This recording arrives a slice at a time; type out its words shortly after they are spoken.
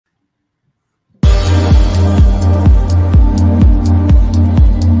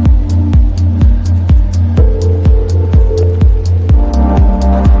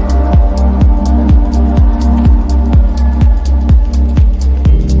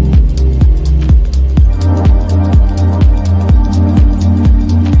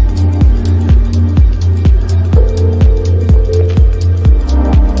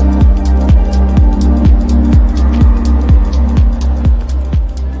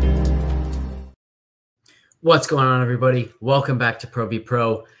What's going on, everybody? Welcome back to Pro v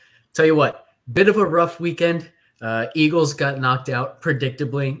Pro. Tell you what, bit of a rough weekend. Eagles got knocked out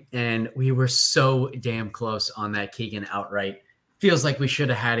predictably, and we were so damn close on that Keegan outright. Feels like we should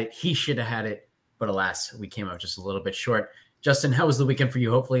have had it. He should have had it, but alas, we came out just a little bit short. Justin, how was the weekend for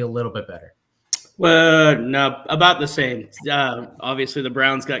you? Hopefully a little bit better. Well, no, about the same. Obviously, the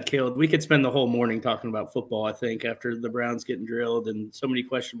Browns got killed. We could spend the whole morning talking about football, I think, after the Browns getting drilled and so many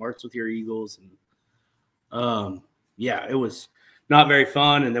question marks with your Eagles. And yeah, it was not very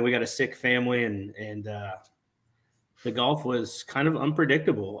fun. And then we got a sick family, and the golf was kind of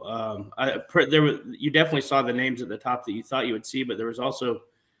unpredictable. You definitely saw the names at the top that you thought you would see, but there was also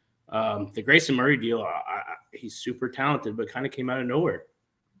the Grayson Murray deal. He's super talented, but kind of came out of nowhere.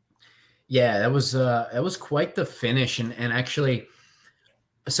 Yeah, that was quite the finish, and actually,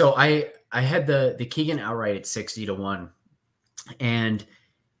 so I had the Keegan outright at 60-1, and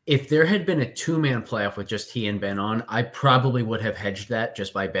if there had been a two-man playoff with just he and Ben on, I probably would have hedged that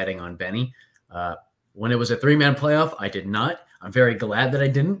just by betting on Benny. When it was a three-man playoff, I did not. I'm very glad that I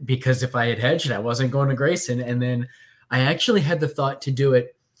didn't, because if I had hedged, I wasn't going to Grayson. And then I actually had the thought to do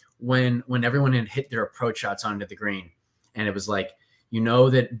it when everyone had hit their approach shots onto the green, and it was like, you know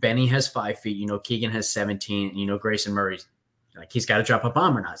that Benny has 5 feet, you know Keegan has 17, and you know Grayson Murray's like he's got to drop a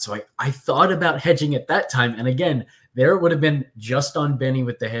bomb or not. So I thought about hedging at that time, and again, there would have been just on Benny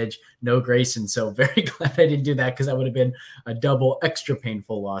with the hedge, no Grayson. So very glad I didn't do that, because that would have been a double extra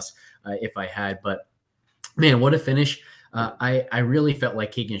painful loss if I had. But man, what a finish. I really felt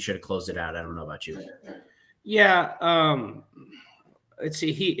like Keegan should have closed it out. I don't know about you. Yeah, let's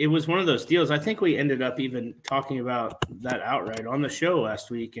see. It was one of those deals. I think we ended up even talking about that outright on the show last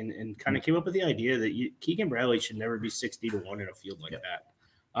week, and kind of came up with the idea that Keegan Bradley should never be 60-1 in a field like that.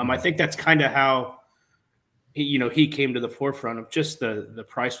 I think that's kind of how he came to the forefront of just the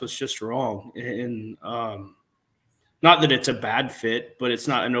price was just wrong, and not that it's a bad fit, but it's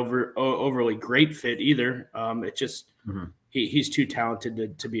not an overly great fit either. It just he's too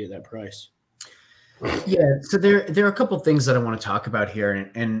talented to be at that price. Yeah, so there are a couple things that I want to talk about here,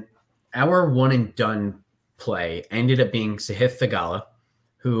 and our one and done play ended up being Sahith Theegala,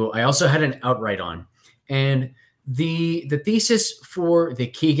 who I also had an outright on, and the thesis for the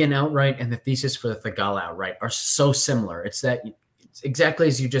Keegan outright and the thesis for the Theegala outright are so similar. It's exactly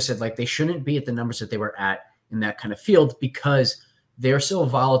as you just said, like they shouldn't be at the numbers that they were at in that kind of field, because they're so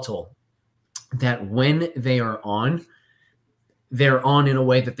volatile that when they are on, they're on in a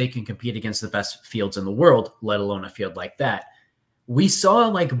way that they can compete against the best fields in the world, let alone a field like that. We saw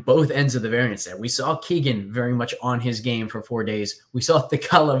like both ends of the variance there. We saw Keegan very much on his game for 4 days. We saw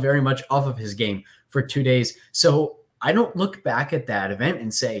Theegala very much off of his game for 2 days. So I don't look back at that event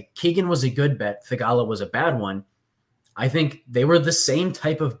and say Keegan was a good bet, Theegala was a bad one. I think they were the same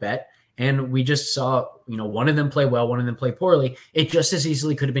type of bet, and we just saw, one of them play well, one of them play poorly. It just as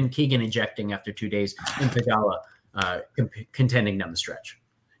easily could have been Keegan ejecting after 2 days and Theegala contending down the stretch.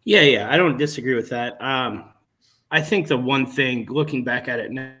 Yeah, I don't disagree with that. I think the one thing, looking back at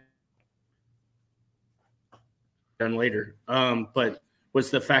it now, done later, but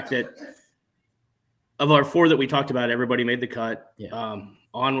was the fact that of our four that we talked about, everybody made the cut. Yeah.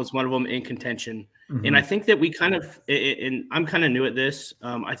 On was one of them in contention. And I think that we kind of, and I'm kind of new at this,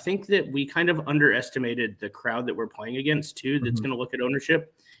 I think that we kind of underestimated the crowd that we're playing against too, that's going to look at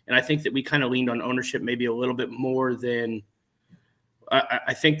ownership. And I think that we kind of leaned on ownership maybe a little bit more than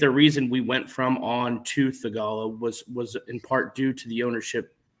I think the reason we went from on to Theegala was in part due to the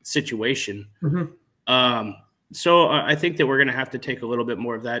ownership situation. So I think that we're going to have to take a little bit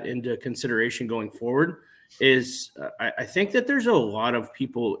more of that into consideration going forward. I think that there's a lot of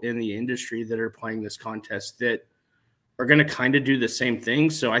people in the industry that are playing this contest that are going to kind of do the same thing.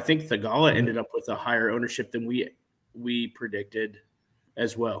 So I think Theegala ended up with a higher ownership than we predicted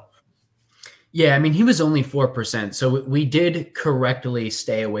as well. Yeah, I mean, he was only 4%, so we did correctly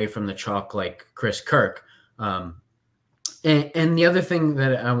stay away from the chalk like Chris Kirk. And the other thing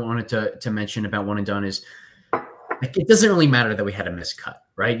that I wanted to mention about one and done is, like, it doesn't really matter that we had a miscut,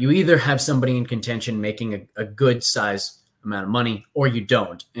 right? You either have somebody in contention making a good size amount of money, or you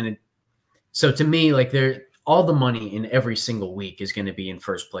don't. And so to me, like, all the money in every single week is going to be in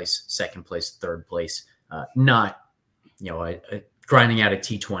first place, second place, third place, not grinding out a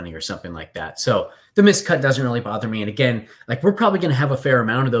T20 or something like that. So the miscut doesn't really bother me. And again, like, we're probably going to have a fair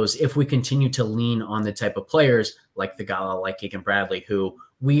amount of those if we continue to lean on the type of players like Theegala, like Keegan Bradley, who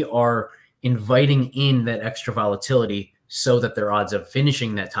we are inviting in that extra volatility so that their odds of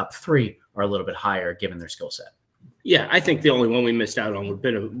finishing that top three are a little bit higher given their skill set. Yeah, I think the only one we missed out on would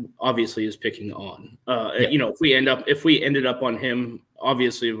been obviously is picking on. If we ended up on him,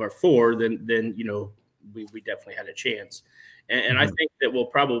 obviously of our four, then we definitely had a chance. And I think that we'll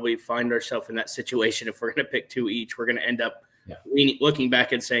probably find ourselves in that situation. If we're going to pick 2 each, we're going to end up looking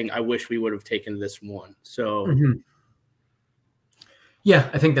back and saying, I wish we would have taken this one. So yeah,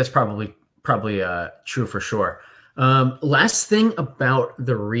 I think that's probably true for sure. Last thing about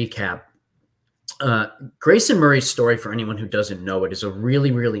the recap. Grayson Murray's story, for anyone who doesn't know it, is a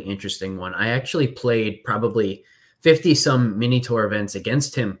really, really interesting one. I actually played probably 50 some mini tour events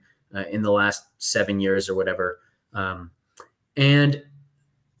against him in the last 7 years or whatever. And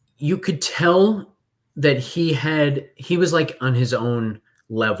you could tell that he was like on his own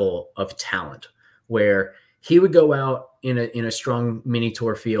level of talent, where he would go out in a strong mini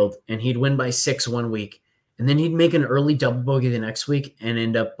tour field and he'd win by 6 one week. And then he'd make an early double bogey the next week and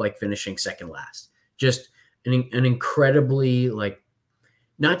end up like finishing second last. Just an incredibly, like,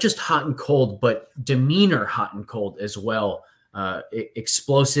 not just hot and cold, but demeanor hot and cold as well.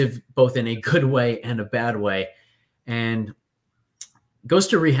 Explosive, both in a good way and a bad way. And goes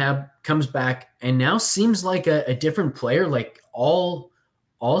to rehab, comes back, and now seems like a different player. Like all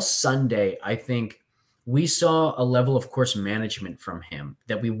Sunday, I think we saw a level of course management from him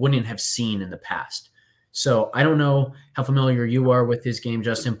that we wouldn't have seen in the past. So I don't know how familiar you are with his game,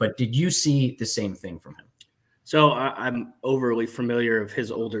 Justin, but did you see the same thing from him? So I'm overly familiar of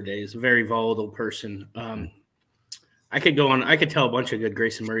his older days, a very volatile person. I could go on. I could tell a bunch of good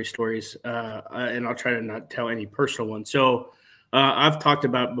Grayson Murray stories, and I'll try to not tell any personal ones. So I've talked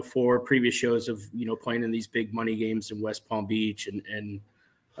about before previous shows of, playing in these big money games in West Palm Beach and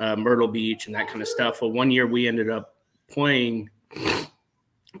Myrtle Beach and that kind of stuff. Well, one year we ended up playing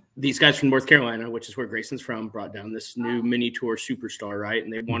these guys from North Carolina, which is where Grayson's from, brought down this new mini tour superstar, right?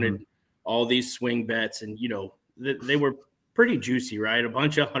 And they wanted all these swing bets, and they were pretty juicy, right? A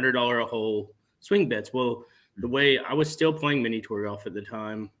bunch of $100 a hole swing bets. Well, the way I was still playing mini tour golf at the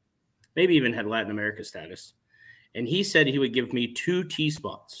time, maybe even had Latin America status, and he said he would give me 2 tee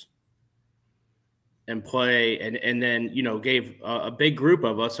spots and play, and then gave a big group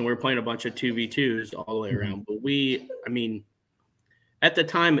of us, and we were playing a bunch of 2v2s all the way around. But at the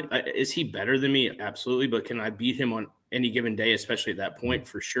time, is he better than me? Absolutely. But can I beat him on any given day, especially at that point?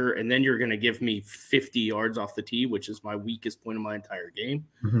 For sure. And then you're going to give me 50 yards off the tee, which is my weakest point of my entire game.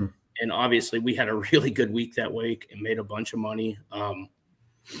 And obviously we had a really good week that week and made a bunch of money.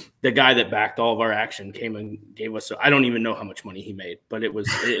 The guy that backed all of our action came and gave us, I don't even know how much money he made, but it was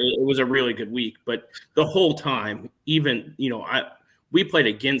a really good week. But the whole time, even, we played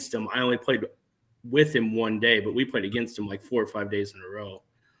against him. I only played with him one day, but we played against him like 4 or 5 days in a row.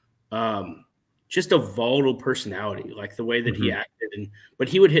 Just a volatile personality, like the way that he acted. But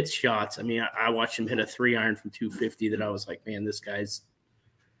he would hit shots. I watched him hit a 3-iron from 250 that I was like, man, this guy's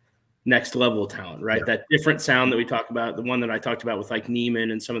next level talent, right? That different sound that we talk about, the one that I talked about with like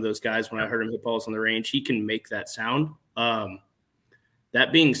Neiman and some of those guys, when I heard him hit balls on the range, he can make that sound.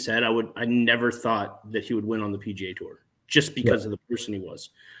 That being said, I never thought that he would win on the PGA Tour just because of the person he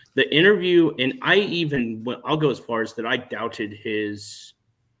was. The interview, and I'll go as far as that I doubted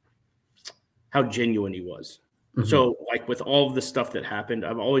how genuine he was. So like with all of the stuff that happened,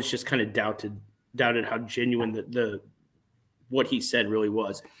 I've always just kind of doubted how genuine what he said really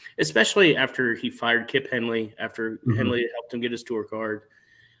was, especially after he fired Kip Henley, after Henley helped him get his tour card.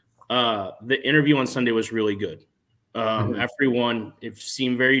 The interview on Sunday was really good. After he won, it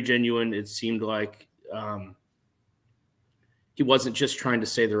seemed very genuine. It seemed like he wasn't just trying to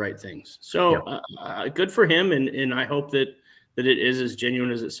say the right things. So good for him. And I hope that it is as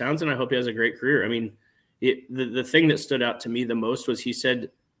genuine as it sounds. And I hope he has a great career. The thing that stood out to me the most was he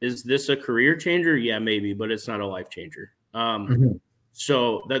said, is this a career changer? Yeah, maybe, but it's not a life changer.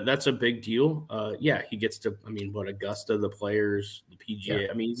 So that's a big deal. He gets to, Augusta, the Players, the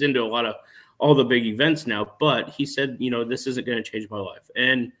PGA. He's into all the big events now, but he said, this isn't going to change my life.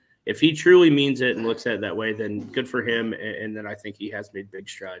 And if he truly means it and looks at it that way, then good for him. And then I think he has made big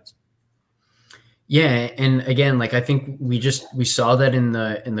strides. Yeah. And again, like, I think we saw that in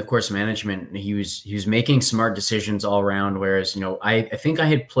the course management, he was making smart decisions all around. Whereas, I think I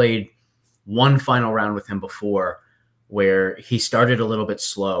had played one final round with him before where he started a little bit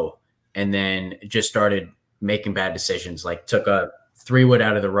slow and then just started making bad decisions, like took a 3-wood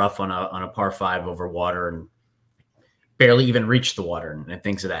out of the rough on a par 5 over water and barely even reached the water and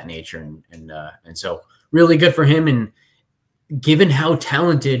things of that nature. And so really good for him. And given how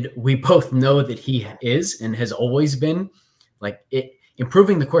talented we both know that he is and has always been, like,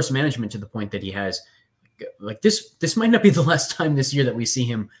 improving the course management to the point that he has, like, this might not be the last time this year that we see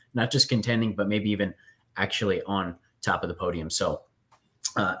him not just contending, but maybe even actually on top of the podium. So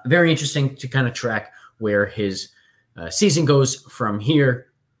very interesting to kind of track where his season goes from here.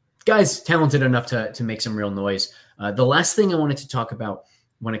 guy's talented enough to make some real noise. The last thing I wanted to talk about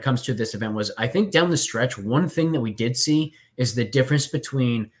when it comes to this event was, I think down the stretch, one thing that we did see is the difference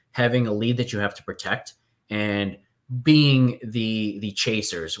between having a lead that you have to protect and being the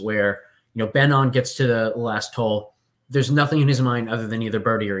chasers, where, Ben On gets to the last hole. There's nothing in his mind other than either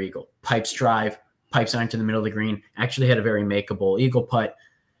birdie or eagle. Pipes drive, pipes iron to the middle of the green. Actually had a very makeable eagle putt.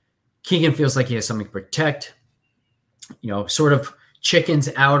 Keegan feels like he has something to protect, sort of chickens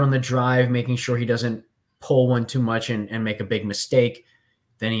out on the drive, making sure he doesn't pull one too much and make a big mistake.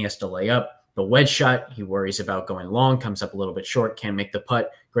 Then he has to lay up. The wedge shot, he worries about going long, comes up a little bit short, can't make the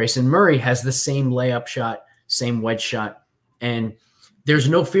putt. Grayson Murray has the same layup shot, same wedge shot, and there's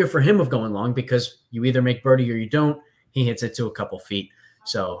no fear for him of going long because you either make birdie or you don't. He hits it to a couple feet.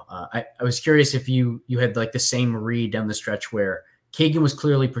 So I was curious if you had like the same read down the stretch where Keegan was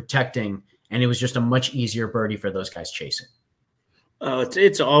clearly protecting and it was just a much easier birdie for those guys chasing.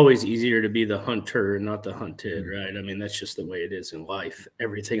 It's always easier to be the hunter and not the hunted, right? I mean, that's just the way it is in life,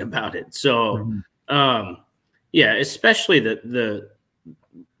 everything about it. So, yeah, especially the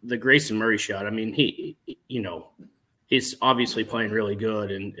Grayson Murray shot. I mean, he's obviously playing really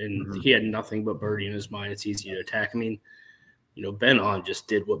good, and he had nothing but birdie in his mind. It's easy to attack. I mean, Ben On just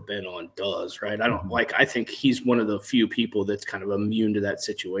did what Ben On does, right? I think he's one of the few people that's kind of immune to that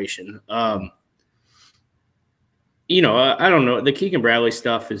situation. I don't know. The Keegan Bradley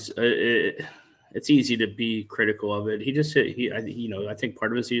stuff is it's easy to be critical of it. He just hit. I think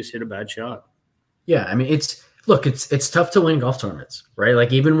part of it is he just hit a bad shot. Yeah, I mean, it's tough to win golf tournaments, right?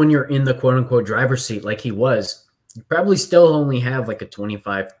 Like even when you're in the quote unquote driver's seat, like he was, you probably still only have like a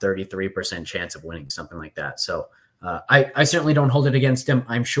 25-33% chance of winning, something like that. So I certainly don't hold it against him.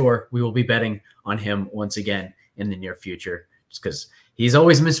 I'm sure we will be betting on him once again in the near future, just because he's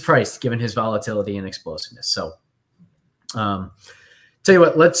always mispriced given his volatility and explosiveness. So. Tell you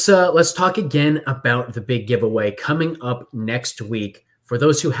what, let's talk again about the big giveaway coming up next week. For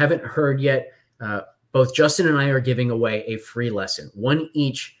those who haven't heard yet, both Justin and I are giving away a free lesson, one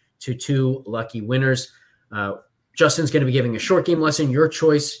each to 2 lucky winners. Justin's going to be giving a short game lesson, your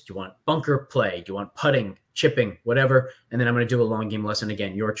choice. Do you want bunker play? Do you want putting, chipping, whatever? And then I'm going to do a long game lesson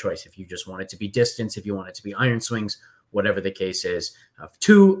again, your choice. If you just want it to be distance, if you want it to be iron swings, whatever the case is.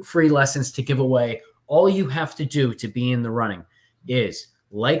 2 free lessons to give away. All you have to do to be in the running is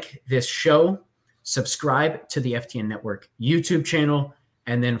like this show, subscribe to the FTN Network YouTube channel,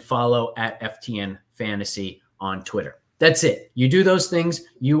 and then follow at FTN Fantasy on Twitter. That's it. You do those things,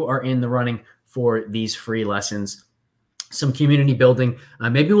 you are in the running for these free lessons. Some community building.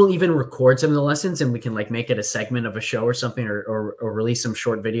 Maybe we'll even record some of the lessons and we can like make it a segment of a show or something, or release some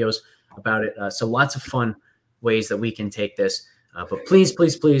short videos about it. So lots of fun ways that we can take this. But please,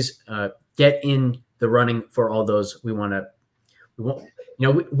 please, please get in the running for all those. We want to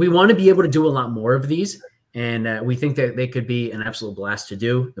be able to do a lot more of these, and we think that they could be an absolute blast to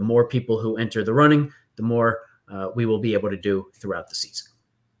do. The more people who enter the running, the more we will be able to do throughout the season.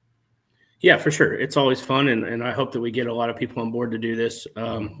 Yeah, for sure. It's always fun, and I hope that we get a lot of people on board to do this.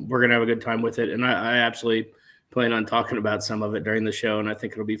 We're going to have a good time with it, and I absolutely plan on talking about some of it during the show, and I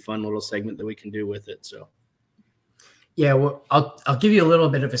think it'll be a fun little segment that we can do with it. So. Yeah, well, I'll give you a little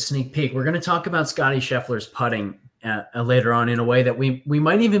bit of a sneak peek. We're going to talk about Scotty Scheffler's putting later on in a way that we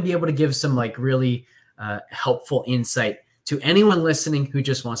might even be able to give some like really helpful insight to anyone listening who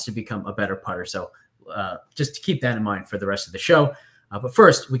just wants to become a better putter. So just to keep that in mind for the rest of the show. But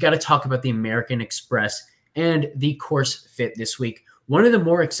first, we got to talk about the American Express and the course fit this week. One of the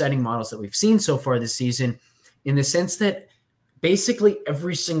more exciting models that we've seen so far this season, in the sense that basically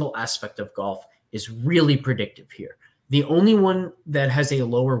every single aspect of golf is really predictive here. The only one that has a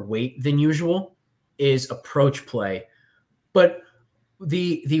lower weight than usual is approach play. But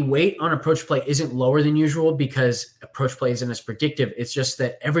the weight on approach play isn't lower than usual because approach play isn't as predictive. It's just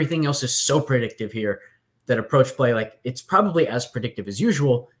that everything else is so predictive here that approach play, like it's probably as predictive as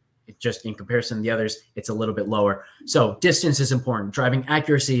usual. It just in comparison to the others, it's a little bit lower. So distance is important. Driving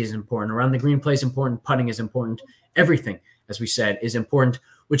accuracy is important. Around the green play is important. Putting is important. Everything, as we said, is important,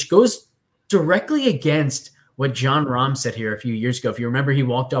 which goes directly against what John Rahm said here a few years ago. If you remember, he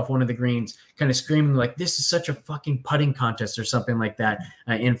walked off one of the greens kind of screaming like, this is such a fucking putting contest or something like that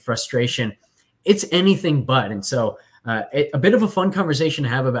in frustration. It's anything but. And so a bit of a fun conversation to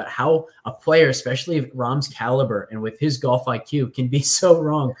have about how a player, especially of Rahm's caliber and with his golf IQ, can be so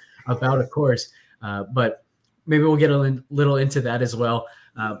wrong about a course. But maybe we'll get a little into that as well.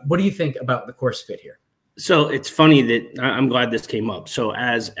 What do you think about the course fit here? So it's funny that I'm glad this came up. So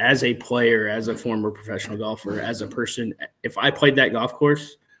as a player, as a former professional golfer, as a person, if I played that golf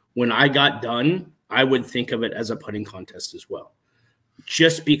course, when I got done, I would think of it as a putting contest as well.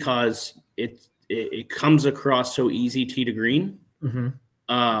 just because it comes across so easy tee to green.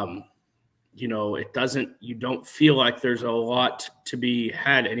 You know, you don't feel like there's a lot to be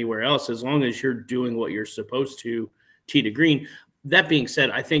had anywhere else as long as you're doing what you're supposed to tee to green. That being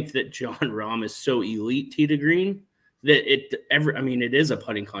said, I think that Jon Rahm is so elite tee to green that it is a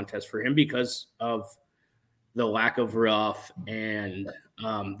putting contest for him because of the lack of rough and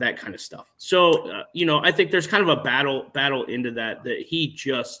that kind of stuff. So, you know, I think there's kind of a battle into that he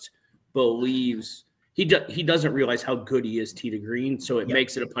just believes he doesn't realize how good he is tee to green. So it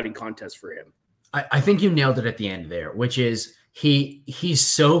makes it a putting contest for him. I think you nailed it at the end there, which is he's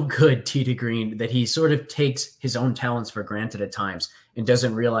so good tee to green that he sort of takes his own talents for granted at times and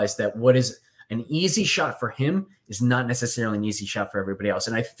doesn't realize that what is an easy shot for him is not necessarily an easy shot for everybody else.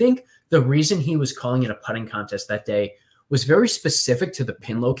 And I think the reason he was calling it a putting contest that day was very specific to the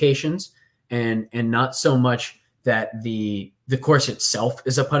pin locations and not so much that the course itself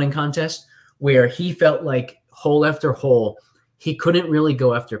is a putting contest, where he felt like hole after hole, he couldn't really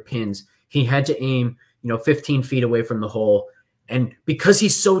go after pins. He had to aim, 15 feet away from the hole. And because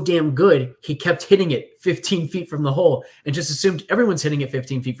he's so damn good, he kept hitting it 15 feet from the hole and just assumed everyone's hitting it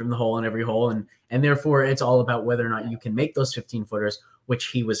 15 feet from the hole on every hole. And therefore, it's all about whether or not you can make those 15-footers, which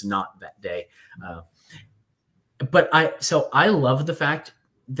he was not that day. But I love the fact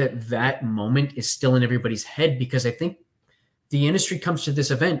that moment is still in everybody's head, because I think the industry comes to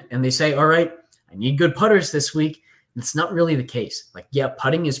this event and they say, all right, I need good putters this week. And it's not really the case. Like, yeah,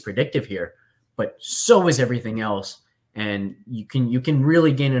 putting is predictive here, but so is everything else. And you can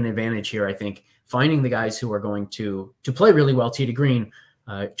really gain an advantage here, I think, finding the guys who are going to play really well tee to green,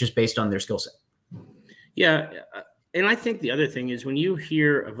 just based on their skill set. Yeah. And I think the other thing is when you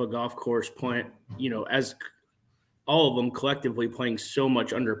hear of a golf course playing, as all of them collectively playing so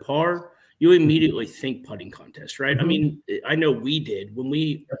much under par, you immediately think putting contest, right? I mean, I know we did when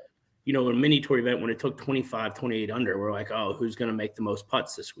we, in a mini tour event, when it took 25, 28 under, we're like, oh, who's going to make the most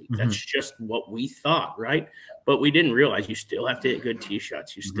putts this week? That's just what we thought, right? But we didn't realize you still have to hit good tee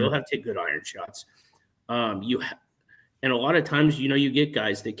shots. You still have to hit good iron shots. And a lot of times, you get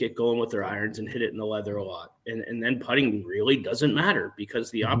guys that get going with their irons and hit it in the leather a lot. And then putting really doesn't matter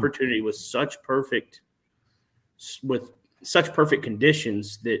because the opportunity was with such perfect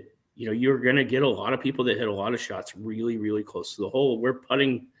conditions that, you're going to get a lot of people that hit a lot of shots really, really close to the hole, where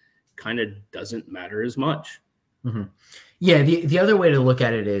putting kind of doesn't matter as much. Yeah. The other way to look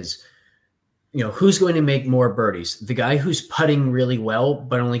at it is, who's going to make more birdies? The guy who's putting really well,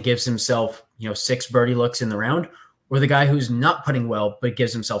 but only gives himself, 6 birdie looks in the round, or the guy who's not putting well, but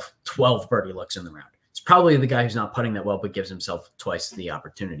gives himself 12 birdie looks in the round. It's probably the guy who's not putting that well, but gives himself twice the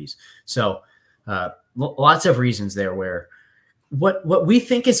opportunities. So lots of reasons there where what we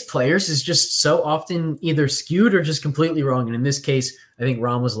think as players is just so often either skewed or just completely wrong. And in this case, I think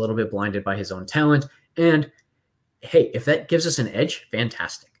Rahm was a little bit blinded by his own talent. And hey, if that gives us an edge,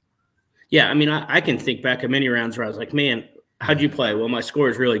 fantastic. Yeah, I mean, I can think back at many rounds where I was like, man, how'd you play? Well, my score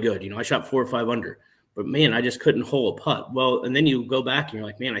is really good. I shot 4 or 5 under. But, man, I just couldn't hole a putt. Well, and then you go back and you're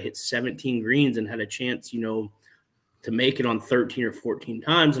like, man, I hit 17 greens and had a chance, to make it on 13 or 14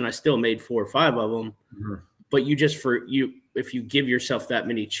 times, and I still made 4 or 5 of them. But if you give yourself that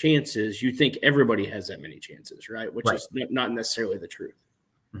many chances, you think everybody has that many chances, right? Which is not necessarily the truth.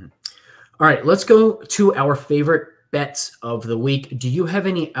 All right, let's go to our favorite bets of the week. Do you have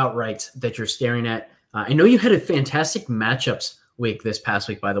any outrights that you're staring at? I know you had a fantastic matchups week this past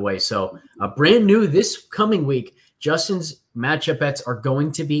week, by the way. So brand new this coming week, Justin's matchup bets are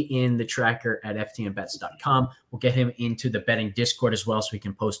going to be in the tracker at ftnbets.com. We'll get him into the betting Discord as well so we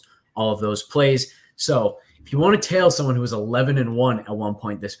can post all of those plays. So if you want to tail someone who was 11-1 at one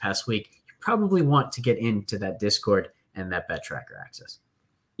point this past week, you probably want to get into that Discord and that bet tracker access.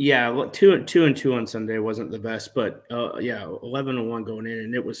 Yeah, well, 2-2 on Sunday wasn't the best, but 11-1 going in,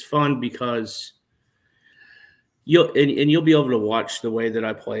 and it was fun because you'll be able to watch the way that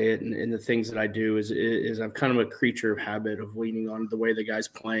I play it and the things that I do is I'm kind of a creature of habit of leaning on the way the guy's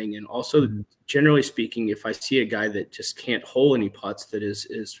playing, and also generally speaking, if I see a guy that just can't hole any putts that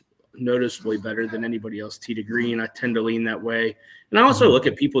is noticeably better than anybody else tee to green, I tend to lean that way. And I also look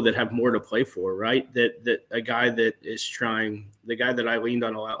at people that have more to play for, right? That a guy that is trying, the guy that I leaned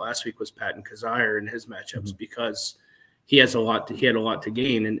on a lot last week was Patton Kizzire in his matchups because he had a lot to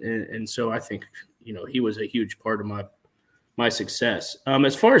gain. And so I think, he was a huge part of my success.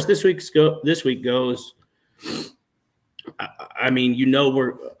 As far as this week goes, I mean,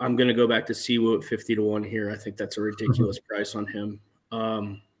 I'm going to go back to Siwoo at 50-1 here. I think that's a ridiculous price on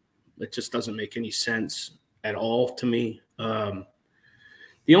him. It just doesn't make any sense at all to me.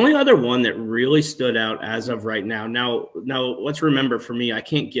 The only other one that really stood out as of right now. Now let's remember, for me, I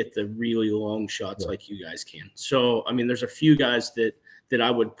can't get the really long shots like you guys can. So I mean, there's a few guys that I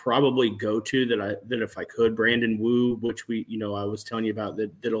would probably go to that if I could. Brandon Wu, which I was telling you about,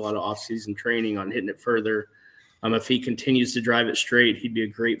 that did a lot of off-season training on hitting it further. If he continues to drive it straight, he'd be a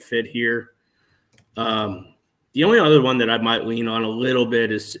great fit here. The only other one that I might lean on a little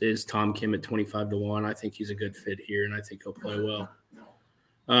bit is Tom Kim at 25-1. I think he's a good fit here, and I think he'll play well.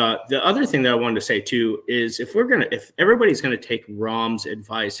 The other thing that I wanted to say too is if everybody's gonna take Rahm's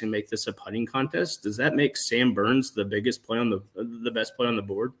advice and make this a putting contest, does that make Sam Burns the best play on the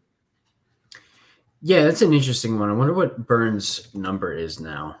board? Yeah, that's an interesting one. I wonder what Burns' number is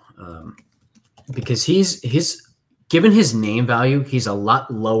now, because he's given his name value, he's a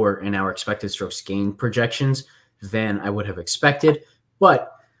lot lower in our expected strokes gained projections than I would have expected.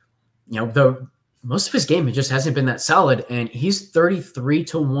 But most of his game, it just hasn't been that solid, and he's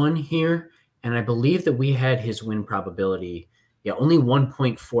 33-1 here. And I believe that we had his win probability, only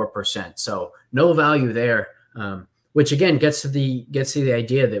 1.4%. So no value there, which again gets to the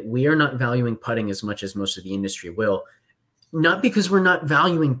idea that we are not valuing putting as much as most of the industry will. Not because we're not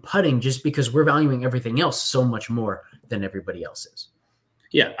valuing putting, just because we're valuing everything else so much more than everybody else is.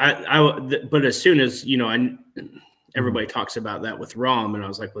 Yeah, but as soon as everybody talks about that with Rahm, and I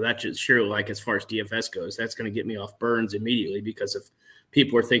was like, well, that's just sure. Like as far as DFS goes, that's going to get me off Burns immediately, because if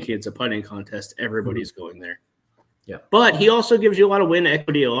people are thinking it's a putting contest, everybody's going there. Yeah, but he also gives you a lot of win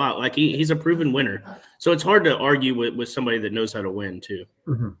equity, a lot. Like he's a proven winner, so it's hard to argue with somebody that knows how to win too.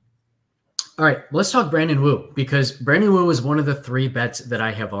 Mm-hmm. All right, let's talk Brandon Wu, because Brandon Wu is one of the 3 bets that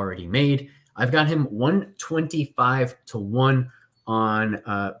I have already made. I've got him 125-1 on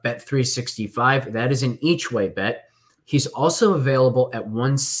Bet365. That is an each way bet. He's also available at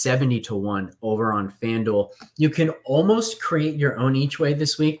 170-1 over on FanDuel. You can almost create your own each way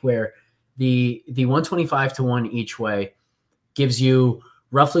this week, where the 125-1 each way gives you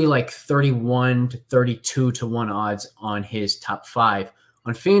roughly like 31 to 32-1 odds on his top 5.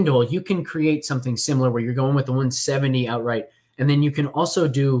 On FanDuel, you can create something similar where you're going with the 170 outright, and then you can also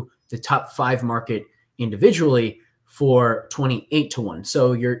do the top 5 market individually for 28-1.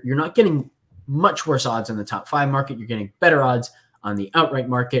 So you're not getting much worse odds on the top 5 market. You're getting better odds on the outright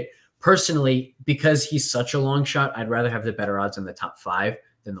market. Personally, because he's such a long shot, I'd rather have the better odds on the top 5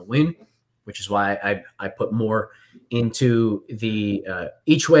 than the win, which is why I put more into the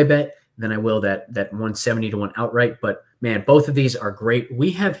each way bet than I will that 170-1 outright. But man, both of these are great. We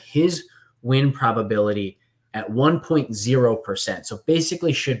have his win probability at 1.0%. So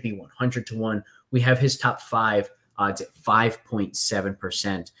basically should be 100-1. We have his top 5 odds at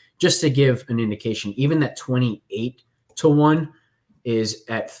 5.7%. Just to give an indication, even that 28-1 is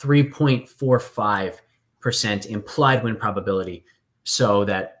at 3.45% implied win probability. So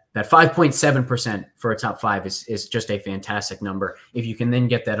that 5.7% for a top 5 is just a fantastic number. If you can then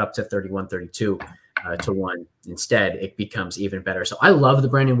get that up to 31, 32-1 instead, it becomes even better. So I love the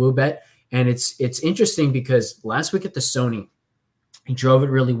Brandon Wu bet. And it's interesting because last week at the Sony, he drove it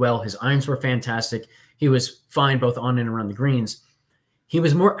really well. His irons were fantastic. He was fine both on and around the greens. He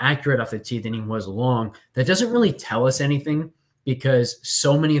was more accurate off the tee than he was long. That doesn't really tell us anything because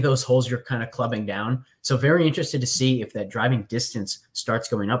so many of those holes you're kind of clubbing down. So very interested to see if that driving distance starts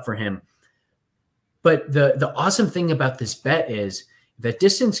going up for him. But the awesome thing about this bet is that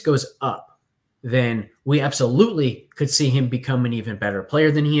distance goes up, then we absolutely could see him become an even better player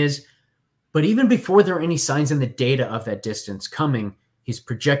than he is. But even before there are any signs in the data of that distance coming, he's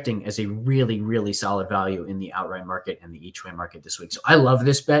projecting as a really, really solid value in the outright market and the each way market this week. So I love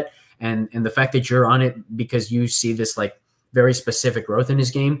this bet. And the fact that you're on it because you see this like very specific growth in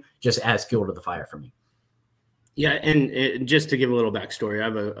his game just adds fuel to the fire for me. Yeah. And just to give a little backstory, I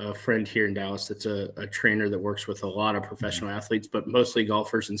have a friend here in Dallas that's a trainer that works with a lot of professional athletes, but mostly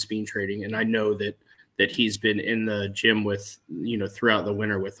golfers and speed trading. And I know that he's been in the gym with, throughout the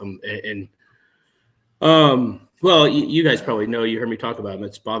winter with them. Well, you guys probably know, you heard me talk about him.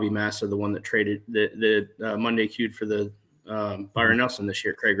 It's Bobby Massa, the one that traded the Monday queued for the Byron Nelson this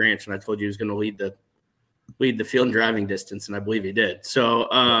year, Craig Ranch. And I told you he was going to lead the field and driving distance. And I believe he did. So,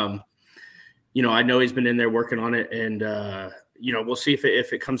 I know he's been in there working on it, and we'll see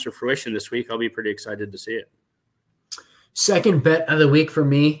if it comes to fruition this week. I'll be pretty excited to see it. Second bet of the week for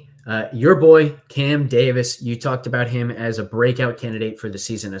me, your boy Cam Davis. You talked about him as a breakout candidate for the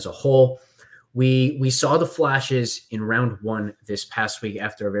season as a whole. We saw the flashes in round 1 this past week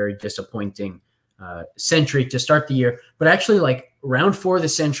after a very disappointing century to start the year, but actually like round 4 of the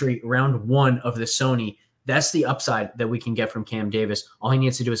century, round 1 of the Sony. That's the upside that we can get from Cam Davis. All he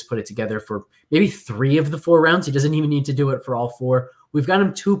needs to do is put it together for maybe 3 of the 4 rounds. He doesn't even need to do it for all 4. We've got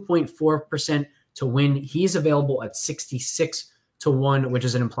him 2.4% to win. He's available at 66 to 1, which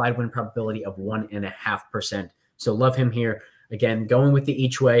is an implied win probability of 1.5%. So love him here. Again, going with the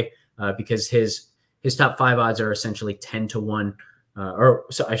each way because his top 5 odds are essentially 10 to 1.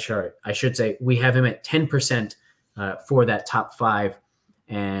 I should say we have him at 10% for that top 5.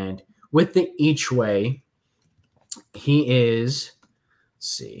 And with the each way, he is, let's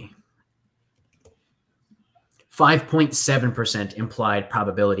see, 5.7% implied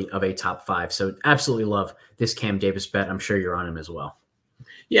probability of a top 5. So absolutely love this Cam Davis bet. I'm sure you're on him as well.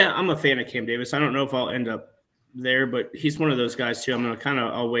 Yeah, I'm a fan of Cam Davis. I don't know if I'll end up there, but he's one of those guys too. I'm going to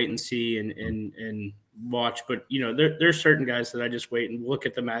I'll wait and see and watch. But, you know, there's certain guys that I just wait and look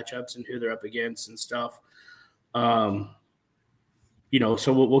at the matchups and who they're up against and stuff. You know,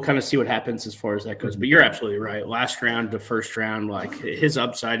 so we'll kind of see what happens as far as that goes. But you're absolutely right. Last round to first round, like his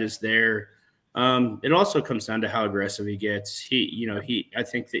upside is there. It also comes down to how aggressive he gets. I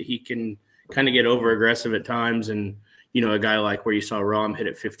think that he can kind of get over aggressive at times. And, you know, a guy like where you saw Rahm hit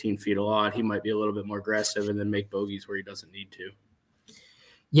it 15 feet a lot, he might be a little bit more aggressive and then make bogeys where he doesn't need to.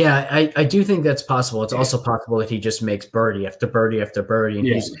 Yeah, I do think that's possible. It's also possible that he just makes birdie after birdie after birdie. And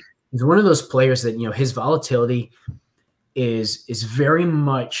he's one of those players that, you know, his volatility is very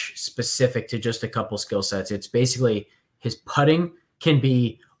much specific to just a couple skill sets. It's basically his putting can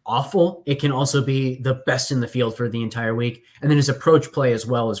be awful. It can also be the best in the field for the entire week. And then his approach play as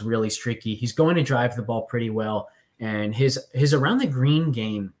well is really streaky. He's going to drive the ball pretty well. And his around the green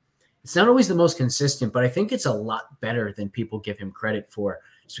game, it's not always the most consistent, but I think it's a lot better than people give him credit for.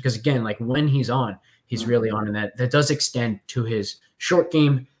 Just because, again, like when he's on, he's really on. And that does extend to his short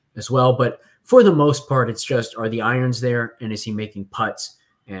game as well. But for the most part, it's just, are the irons there and is he making putts?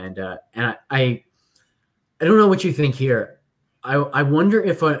 And I don't know what you think here. I wonder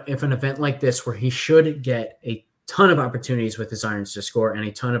if an event like this where he should get a ton of opportunities with his irons to score and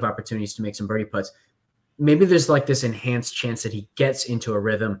a ton of opportunities to make some birdie putts, maybe there's like this enhanced chance that he gets into a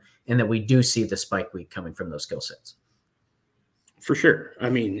rhythm and that we do see the spike week coming from those skill sets. For sure. I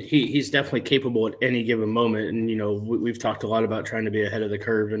mean, he's definitely capable at any given moment. And, you know, we've talked a lot about trying to be ahead of the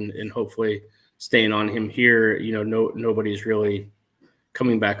curve and hopefully staying on him here. You know, nobody's really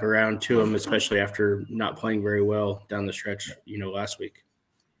coming back around to him, especially after not playing very well down the stretch, you know, last week.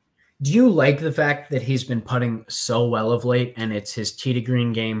 Do you like the fact that he's been putting so well of late and it's his tee to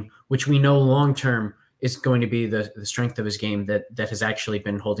green game, which we know long-term is going to be the strength of his game that has actually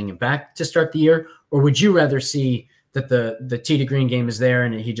been holding him back to start the year? Or would you rather see that the tee to green game is there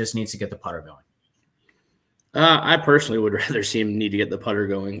and he just needs to get the putter going? I personally would rather see him need to get the putter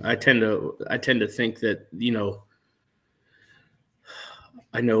going. I tend to think that, you know,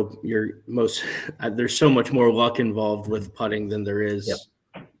 I know there's so much more luck involved with putting than there is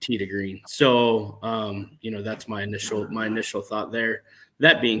tee to green. So, you know, that's my initial thought there.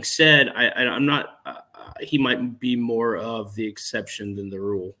 That being said, I'm not, he might be more of the exception than the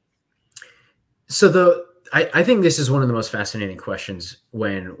rule. So I think this is one of the most fascinating questions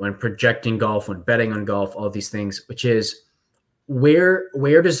when projecting golf, when betting on golf, all these things, which is where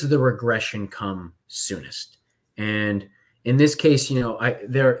does the regression come soonest? And in this case, you know,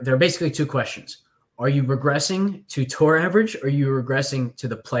 there are basically two questions. Are you regressing to tour average or are you regressing to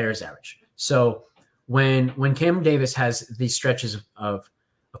the player's average? So when Cam Davis has these stretches of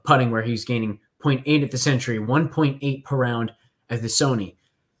putting where he's gaining 0.8 at the Century, 1.8 per round at the Sony,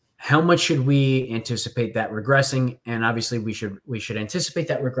 how much should we anticipate that regressing? And obviously we should anticipate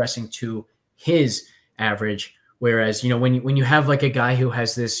that regressing to his average. Whereas, you know, when you have like a guy who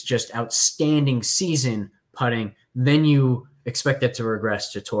has this just outstanding season putting, then you expect that to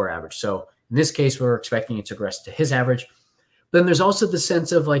regress to tour average. So in this case, we're expecting it to regress to his average. Then there's also the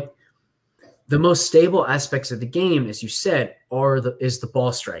sense of like the most stable aspects of the game, as you said, is the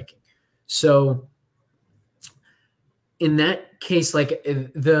ball striking. So in that case, like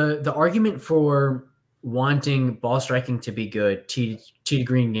the argument for wanting ball striking to be good, tee to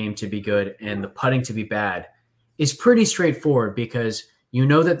green game to be good, and the putting to be bad is pretty straightforward because you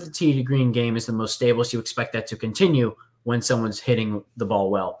know that the tee to green game is the most stable, so you expect that to continue when someone's hitting the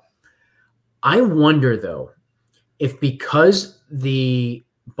ball well. I wonder, though, if because the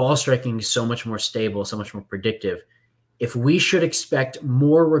ball striking is so much more stable, so much more predictive, if we should expect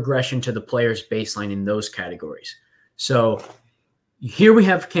more regression to the player's baseline in those categories. So here we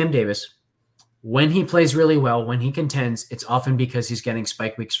have Cam Davis. When he plays really well, when he contends, it's often because he's getting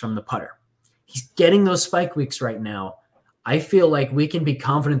spike weeks from the putter. He's getting those spike weeks right now. I feel like we can be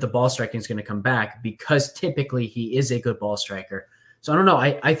confident the ball striking is going to come back because typically he is a good ball striker. So I don't know.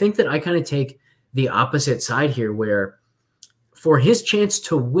 I think that I kind of take the opposite side here where for his chance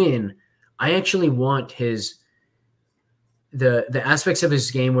to win, I actually want his the aspects of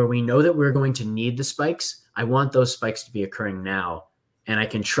his game where we know that we're going to need the spikes, I want those spikes to be occurring now, and I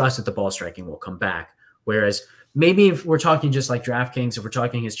can trust that the ball striking will come back. Whereas maybe if we're talking just like DraftKings, if we're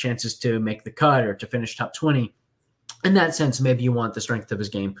talking his chances to make the cut or to finish top 20, in that sense, maybe you want the strength of his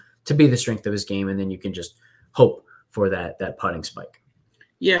game to be the strength of his game, and then you can just hope for that putting spike.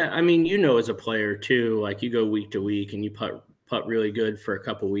 Yeah, I mean, as a player too, like you go week to week and you putt really good for a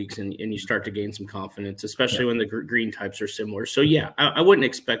couple of weeks and you start to gain some confidence, especially when the green types are similar. So yeah, I wouldn't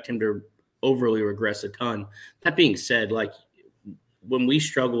expect him to overly regress a ton. That being said, like when we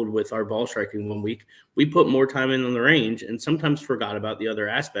struggled with our ball striking one week, we put more time in on the range and sometimes forgot about the other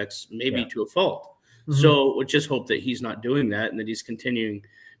aspects, maybe to a fault. So we'll just hope that he's not doing that and that he's continuing.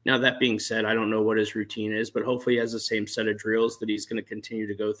 Now, that being said, I don't know what his routine is, but hopefully he has the same set of drills that he's going to continue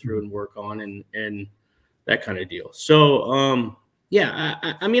to go through and work on and that kind of deal. So,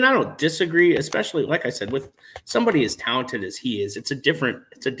 yeah, I mean, I don't disagree, especially, like I said, with somebody as talented as he is. It's a different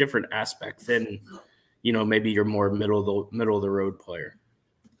aspect than, maybe your more middle of the road player.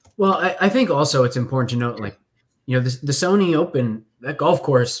 Well, I think also it's important to note, like, the Sony Open, that golf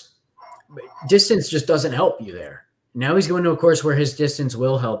course, distance just doesn't help you there. Now he's going to a course where his distance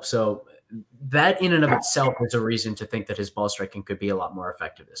will help. So that in and of itself is a reason to think that his ball striking could be a lot more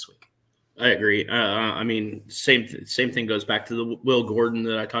effective this week. I agree. I mean, same thing goes back to the Will Gordon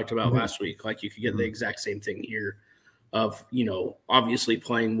that I talked about last week. Like you could get the exact same thing here of, obviously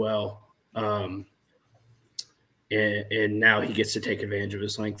playing well. And now he gets to take advantage of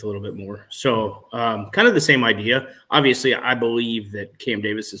his length a little bit more. So kind of the same idea. Obviously, I believe that Cam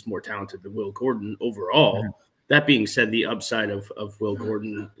Davis is more talented than Will Gordon overall. That being said, the upside of Will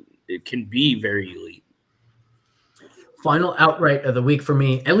Gordon, it can be very elite. Final outright of the week for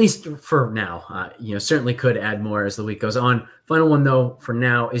me, at least for now. Certainly could add more as the week goes on. Final one, though, for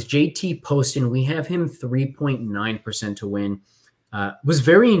now is JT Poston. We have him 3.9% to win. Was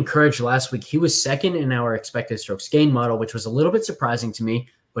very encouraged last week. He was second in our expected strokes gain model, which was a little bit surprising to me,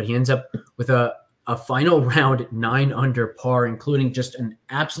 but he ends up with a final round 9 under par, including just an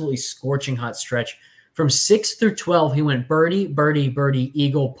absolutely scorching hot stretch. From 6 through 12, he went birdie, birdie, birdie,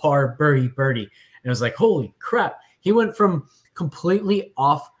 eagle, par, birdie, birdie. And it was like, holy crap. He went from completely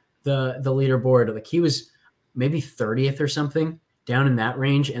off the leaderboard. Like he was maybe 30th or something down in that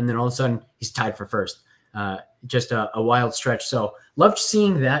range. And then all of a sudden he's tied for first. Just a wild stretch. So loved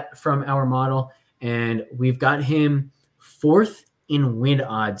seeing that from our model. And we've got him 4th in win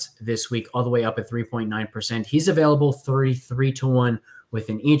odds this week, all the way up at 3.9%. He's available 33 to 1 with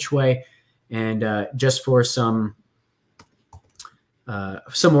an each way. And just for some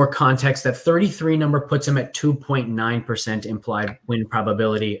more context, that 33 number puts him at 2.9% implied win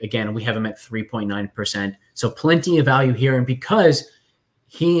probability. Again, we have him at 3.9%. So plenty of value here. And because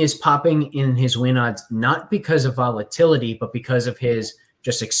he is popping in his win odds, not because of volatility, but because of his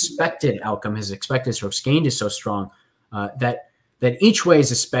just expected outcome, his expected strokes gained is so strong that each way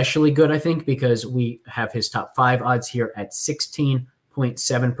is especially good, I think, because we have his top 5 odds here at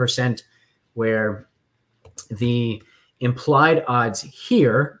 16.7%. Where the implied odds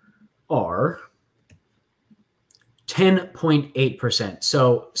here are 10.8%.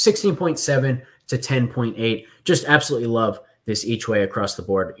 So 16.7 to 10.8. Just absolutely love this each way across the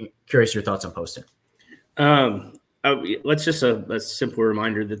board. Curious your thoughts on Poston. Let's just a simple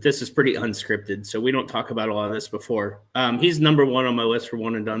reminder that this is pretty unscripted, so we don't talk about a lot of this before. He's number 1 on my list for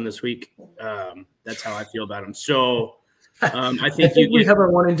one and done this week. That's how I feel about him. So I think we have our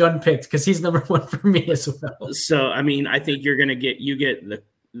one and done picked because he's number 1 for me as well. So, I mean, I think you're going to get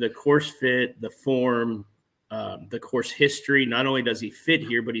the course fit, the form, the course history. Not only does he fit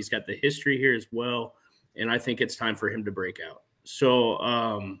here, but he's got the history here as well. And I think it's time for him to break out. So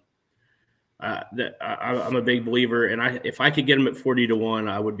I'm a big believer. And if I could get him at 40 to 1,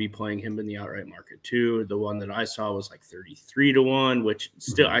 I would be playing him in the outright market too. The one that I saw was like 33 to 1, which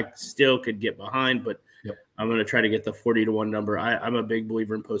I still could get behind, but I'm going to try to get the 40 to 1 number. I'm a big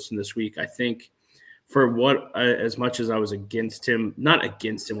believer in Poston this week. I think for as much as I was not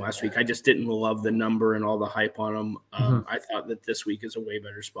against him last week, I just didn't love the number and all the hype on him. I thought that this week is a way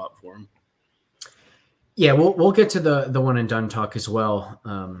better spot for him. Yeah, we'll get to the one and done talk as well.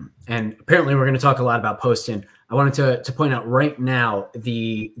 And apparently we're going to talk a lot about Poston. I wanted to point out right now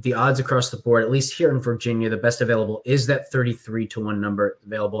the odds across the board, at least here in Virginia, the best available is that 33 to 1 number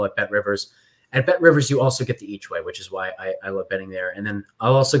available at BetRivers. At BetRivers, you also get the each way, which is why I love betting there. And then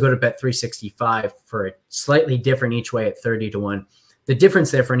I'll also go to Bet365 for a slightly different each way at 30 to 1. The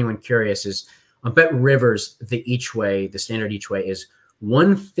difference there for anyone curious is on BetRivers, the each way, the standard each way is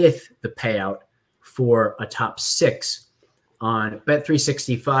 1/5 the payout for a top 6. On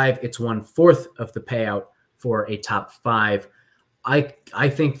Bet365, it's 1/4 of the payout for a top 5. I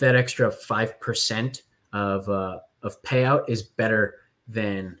think that extra 5% of payout is better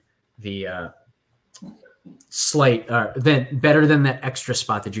than the slate, better than that extra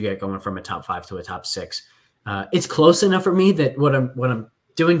spot that you get going from a top 5 to a top 6. It's close enough for me that what I'm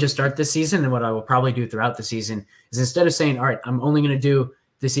doing to start this season, and what I will probably do throughout the season, is instead of saying, all right, I'm only going to do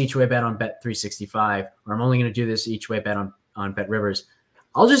this each way bet on Bet 365, or I'm only going to do this each way bet on Bet Rivers,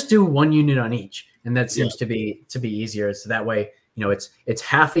 I'll just do 1 unit on each. And that seems to be easier. So that way, it's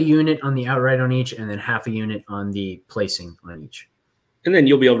half a unit on the outright on each, and then half a unit on the placing on each. And then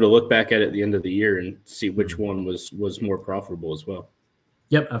you'll be able to look back at it at the end of the year and see which one was more profitable as well.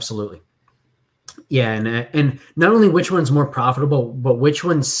 Yep, absolutely. Yeah, and not only which one's more profitable, but which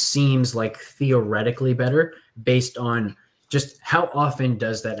one seems like theoretically better based on just how often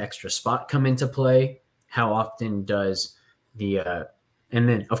does that extra spot come into play? How often does and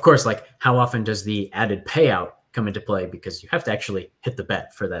then of course, like how often does the added payout come into play? Because you have to actually hit the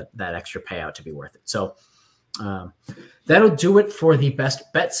bet for that extra payout to be worth it. So that'll do it for the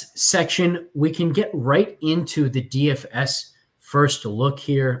best bets section. We can get right into the DFS first look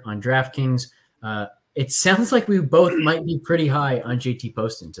here on DraftKings. It sounds like we both might be pretty high on JT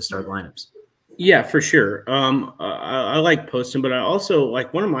Poston to start lineups. Yeah, for sure. I like Poston, but I also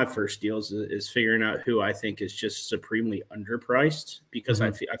like, one of my first deals is figuring out who I think is just supremely underpriced, because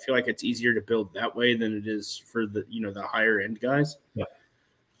I feel like it's easier to build that way than it is for the higher end guys. Yeah.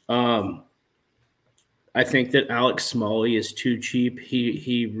 I think that Alex Smalley is too cheap.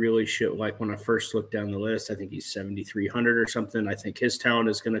 He really should, like when I first looked down the list, I think he's 7,300 or something. I think his talent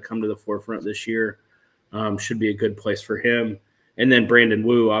is going to come to the forefront this year. Should be a good place for him. And then Brandon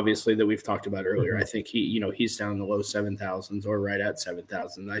Wu, obviously, that we've talked about earlier. I think he's down in the low 7,000s or right at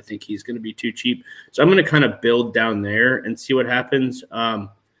 7,000. I think he's going to be too cheap. So I'm going to kind of build down there and see what happens. I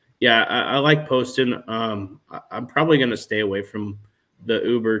like Poston. I'm probably going to stay away from the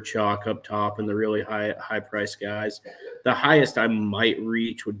Uber chalk up top and the really high price guys. The highest I might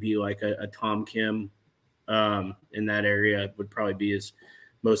reach would be like a Tom Kim in that area. Would probably be his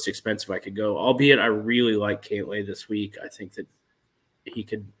most expensive I could go. Albeit I really like Cantlay this week. I think that he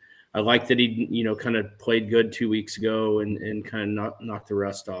could. I like that he kind of played good 2 weeks ago and kind of knocked the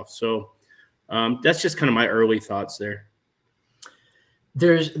rust off. So that's just kind of my early thoughts there.